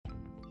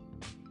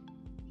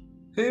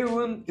Hey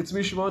everyone, it's me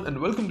Shivan and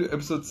welcome to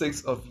episode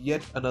 6 of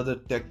yet another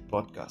tech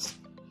podcast.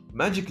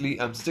 Magically,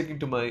 I'm sticking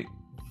to my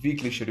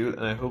weekly schedule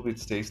and I hope it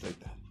stays like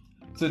that.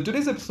 So in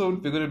today's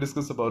episode, we're going to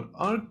discuss about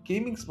are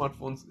gaming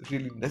smartphones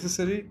really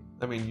necessary?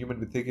 I mean, you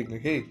might be thinking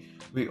like, hey,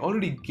 we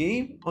already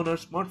game on our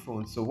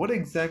smartphones, so what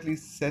exactly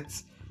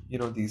sets,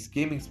 these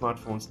gaming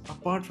smartphones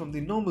apart from the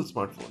normal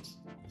smartphones?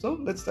 So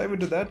let's dive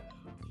into that.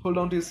 Hold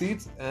on to your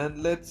seats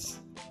and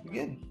let's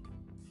begin.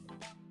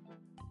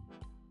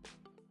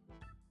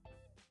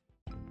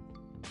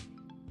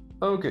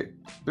 Okay,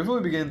 before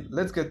we begin,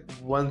 let's get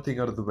one thing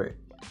out of the way.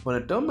 When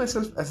I term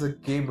myself as a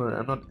gamer,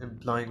 I'm not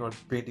implying or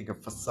painting a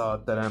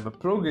facade that I'm a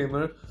pro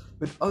gamer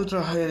with ultra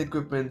high end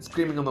equipment,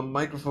 screaming on the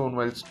microphone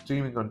while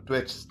streaming on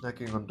Twitch,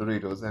 snacking on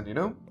Doritos,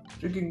 and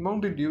drinking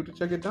Mountain Dew to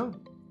check it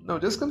down. No,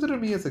 just consider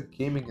me as a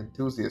gaming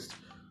enthusiast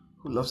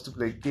who loves to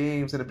play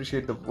games and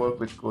appreciate the work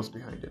which goes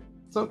behind it.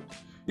 So,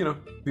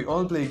 we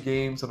all play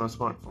games on our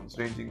smartphones,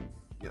 ranging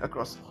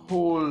across a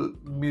whole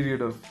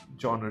myriad of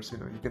genres.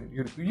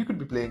 You could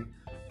be playing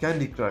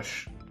Candy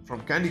Crush,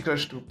 from Candy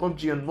Crush to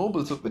PUBG on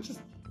mobile, so which is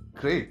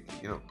great.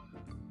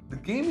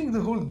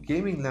 The whole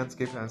gaming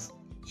landscape has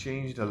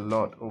changed a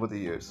lot over the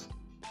years,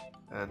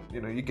 and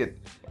you get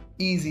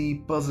easy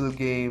puzzle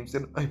games,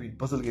 and I mean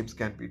puzzle games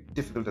can be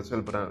difficult as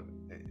well, but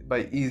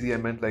by easy I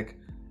meant like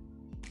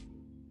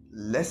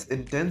less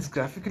intense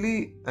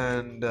graphically,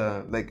 and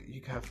like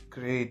you have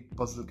great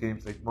puzzle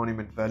games like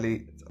Monument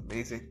Valley. It's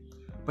amazing.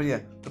 But yeah,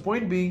 the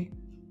point being,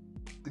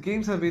 the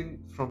games have been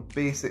from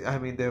basic, I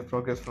mean they have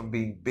progressed from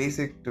being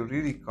basic to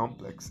really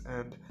complex,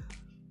 and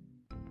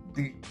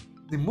the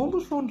the mobile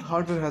phone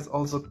hardware has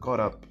also caught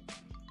up,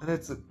 and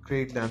it's a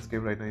great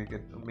landscape right now. You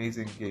get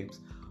amazing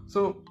games.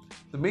 So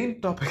the main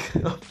topic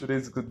of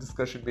today's good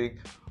discussion being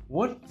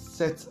what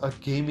sets a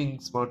gaming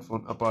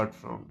smartphone apart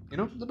from the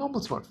normal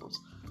smartphones.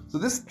 So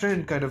this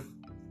trend kind of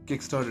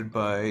kickstarted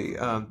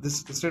by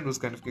this trend was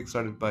kind of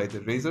kickstarted by the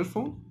Razer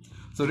phone.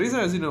 So Razer,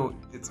 as you know,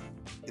 it's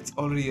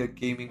already a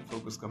gaming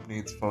focused company.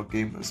 It's for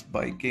gamers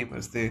by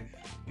gamers. They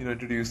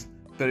introduce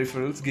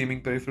peripherals,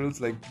 gaming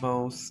peripherals like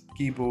mouse,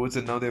 keyboards,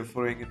 and now they're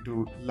foraying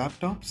into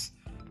laptops,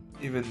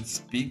 even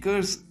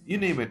speakers, you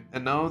name it.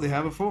 And now they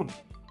have a phone.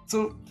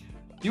 So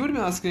you would be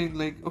asking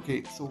like,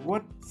 okay, so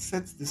what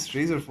sets this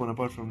Razer phone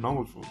apart from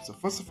normal phones? So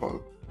first of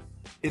all,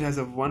 it has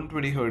a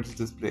 120 Hz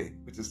display,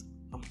 which is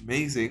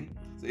amazing.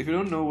 So if you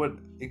don't know what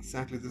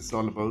exactly this is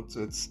all about,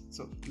 so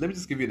let me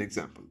just give you an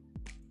example.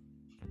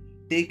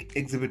 Take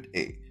Exhibit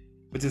A,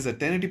 which is a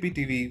 1080p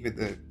TV with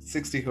a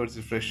 60 Hz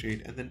refresh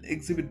rate, and then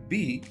Exhibit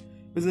B,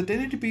 which is a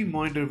 1080p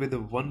monitor with a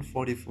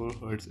 144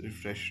 Hz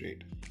refresh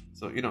rate.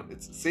 So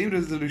it's the same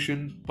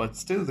resolution, but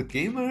still the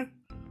gamer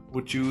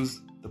would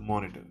choose the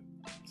monitor.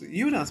 So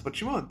you would ask, but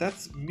Shimon,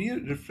 that's mere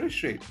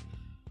refresh rate.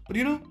 But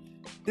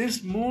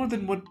there's more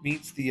than what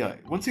meets the eye.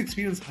 Once you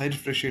experience high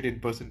refresh rate in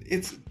person,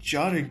 it's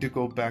jarring to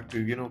go back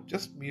to,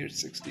 just mere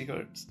 60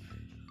 Hz.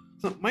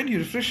 So mind you,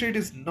 refresh rate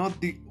is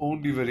not the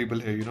only variable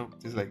here,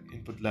 there's like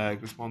input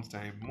lag, response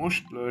time,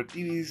 motion blur,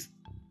 TVs,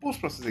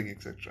 post-processing,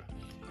 etc.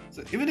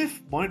 So even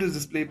if monitor's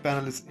display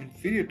panel is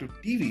inferior to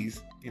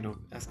TVs,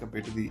 as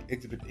compared to the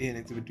Exhibit A and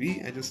Exhibit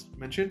B I just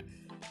mentioned,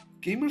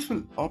 gamers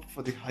will opt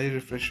for the higher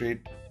refresh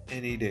rate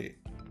any day.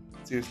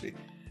 Seriously.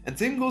 And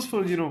same goes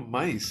for,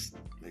 mice,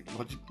 like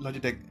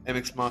Logitech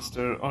MX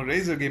Master or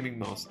Razer gaming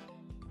mouse.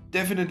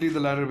 Definitely the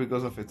latter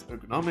because of its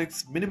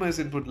ergonomics, minimized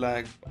input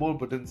lag, more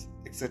buttons,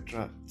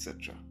 etc.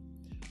 etc.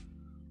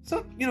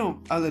 So,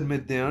 I'll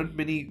admit there aren't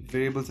many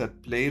variables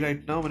at play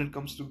right now when it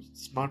comes to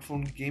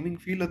smartphone gaming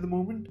field at the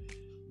moment.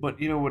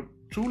 But what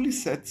truly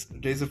sets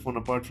Razer phone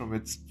apart from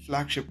its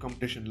flagship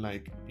competition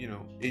like,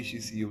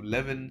 HTC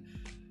U11,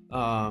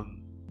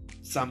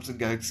 Samsung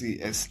Galaxy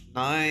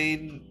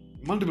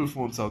S9, multiple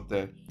phones out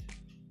there.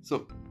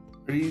 So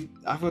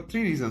I've got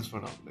three reasons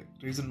for now. Like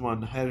reason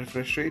one, high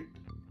refresh rate,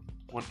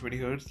 120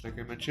 Hz, like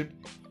I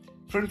mentioned.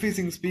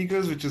 Front-facing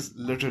speakers, which is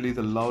literally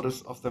the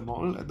loudest of them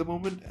all at the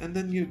moment, and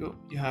then you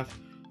have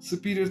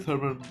superior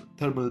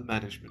thermal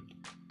management.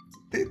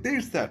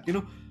 There's that.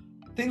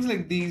 Things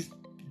like these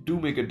do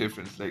make a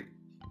difference. Like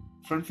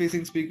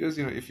front-facing speakers,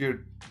 if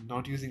you're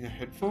not using a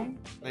headphone,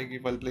 like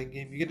while playing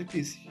game, you can at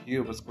least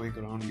hear what's going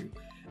around you.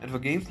 And for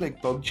games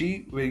like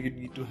PUBG, where you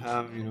need to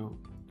have, you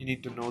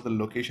need to know the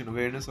location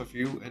awareness of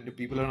you and the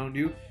people around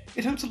you,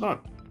 it helps a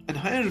lot. And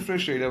higher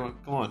refresh rate,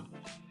 come on.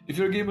 If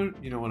you're a gamer,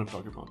 you know what I'm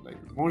talking about. Like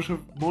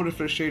more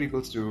refresh rate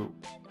equals to,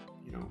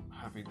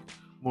 having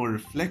more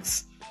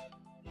reflex.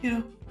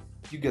 You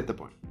get the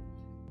point.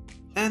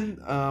 And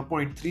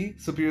point three,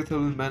 superior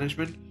thermal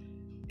management.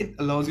 It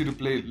allows you to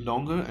play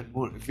longer and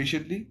more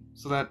efficiently,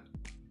 so that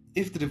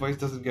if the device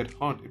doesn't get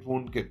hot, it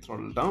won't get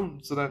throttled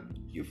down, so that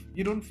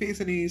you don't face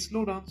any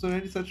slowdowns or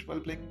any such while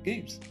playing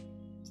games.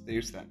 So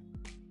there's that.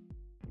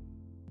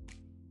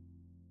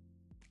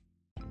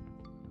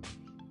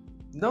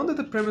 Now that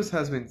the premise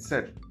has been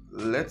set,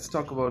 let's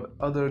talk about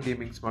other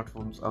gaming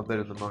smartphones out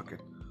there in the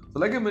market. So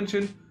like I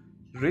mentioned,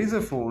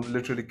 Razer phone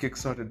literally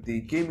kickstarted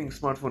the gaming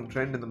smartphone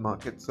trend in the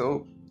market.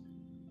 So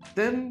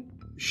then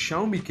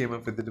Xiaomi came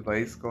up with a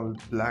device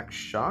called Black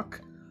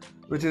Shark,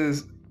 which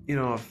is,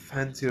 a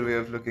fancier way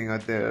of looking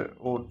at their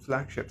own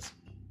flagships.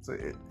 So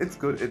it's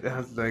good. It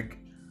has like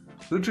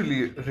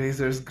literally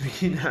Razer's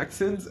green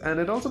accents, and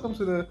it also comes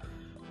with a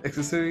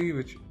accessory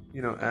which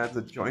adds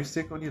a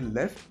joystick on your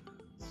left.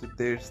 So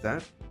there's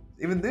that.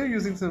 Even they're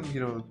using some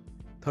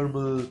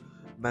thermal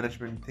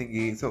management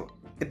thingy. So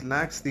it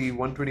lacks the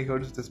 120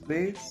 hertz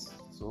display.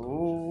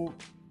 So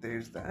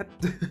there's that.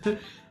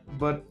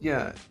 But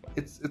yeah,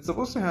 it's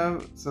supposed to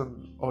have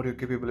some audio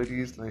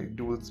capabilities like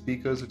dual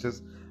speakers, which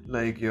is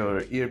like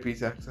your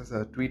earpiece acts as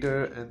a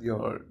tweeter and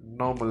your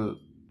normal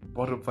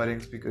bottom firing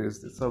speaker is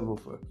the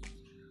subwoofer.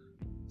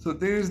 So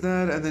there's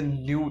that, and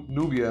then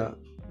Nubia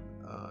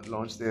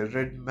launched their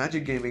Red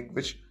Magic Gaming,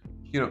 which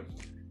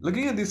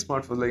looking at these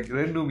smartphones, like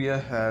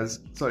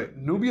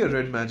Nubia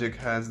Red Magic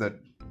has that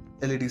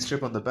LED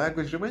strip on the back,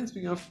 which reminds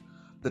me of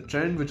the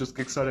trend which was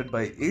kickstarted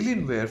by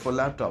Alienware for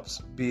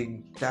laptops,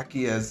 being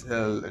tacky as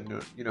hell,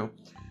 and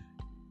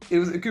it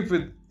was equipped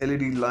with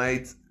LED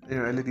lights,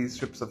 LED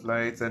strips of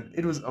lights, and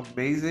it was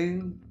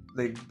amazing.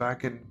 Like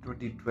back in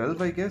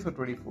 2012, I guess, or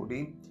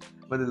 2014,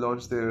 when they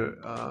launched their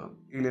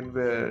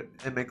Alienware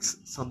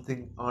MX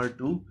something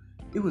R2,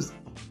 it was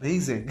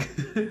amazing.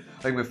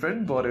 Like my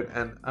friend bought it,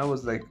 and I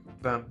was like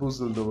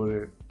bamboozled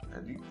over it,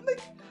 and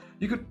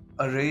you could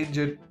arrange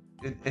it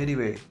in any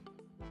way.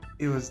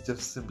 It was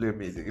just simply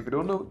amazing. If you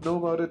don't know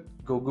about it,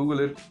 go Google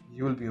it.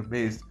 You will be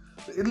amazed.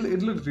 It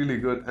looked really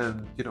good,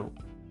 and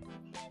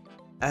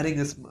adding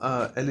a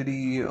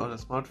LED on a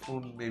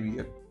smartphone may be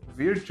a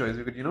weird choice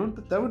because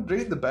that would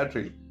drain the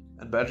battery,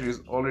 and battery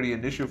is already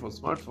an issue for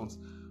smartphones.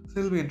 So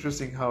it'll be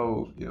interesting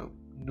how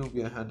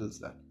Nubia handles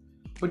that.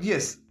 But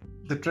yes,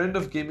 the trend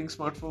of gaming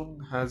smartphone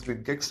has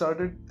been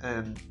kickstarted,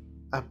 and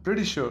I'm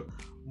pretty sure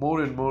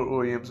more and more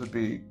OEMs would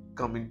be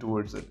coming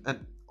towards it,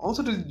 and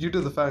also due to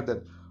the fact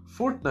that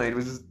Fortnite,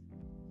 which is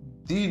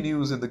the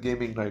news in the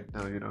gaming right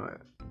now,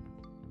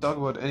 talk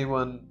about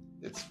anyone,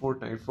 it's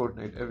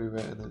Fortnite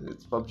everywhere, and then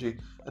it's PUBG,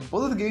 and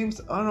both of the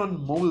games are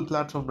on mobile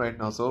platform right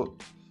now. So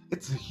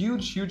it's a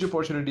huge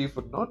opportunity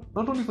for not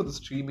only for the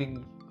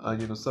streaming,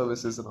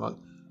 services and all,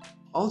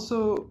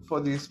 also for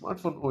the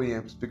smartphone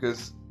OEMs,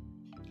 because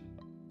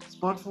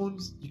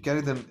smartphones, you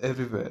carry them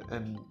everywhere,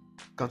 and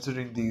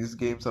considering these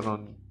games are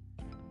on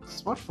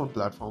smartphone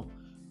platform,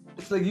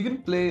 it's like you can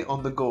play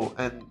on the go,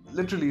 and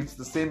literally it's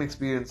the same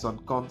experience on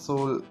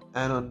console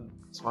and on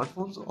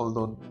smartphones,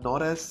 although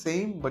not as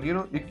same, but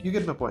you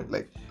get my point.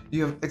 Like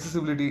you have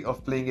accessibility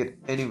of playing it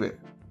anywhere.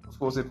 Of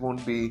course it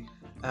won't be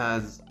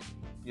as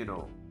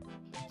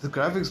the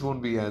graphics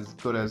won't be as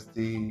good as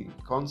the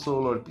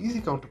console or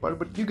PC counterpart,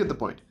 but you get the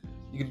point.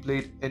 You can play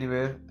it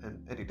anywhere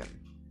and anytime.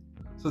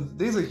 So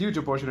there's a huge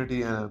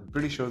opportunity, and I'm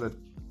pretty sure that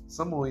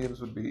some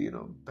OEMs would be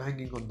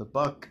banging on the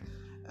buck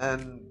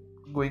and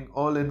going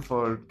all in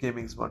for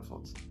gaming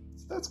smartphones.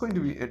 So that's going to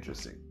be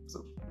interesting.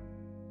 So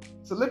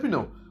let me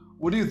know,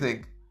 what do you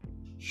think?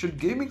 Should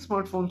gaming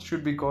smartphones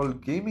should be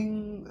called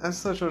gaming as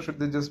such, or should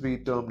they just be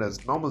termed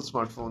as normal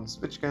smartphones,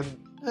 which can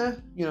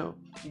you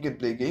can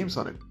play games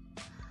on it?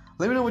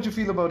 Let me know what you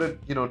feel about it.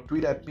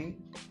 Tweet at me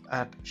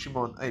at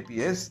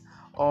ShimonIPS,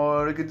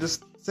 or you can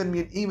just send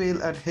me an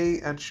email at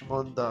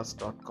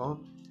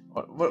hey@shimondas.com,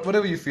 or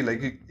whatever you feel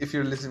like. If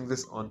you're listening to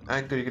this on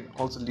Anchor, you can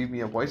also leave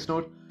me a voice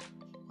note.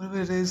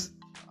 Whatever it is,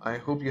 I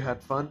hope you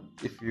had fun.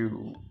 If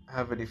you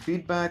have any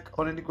feedback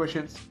or any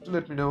questions, do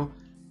let me know,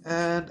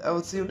 and I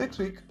will see you next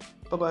week.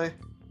 Bye bye.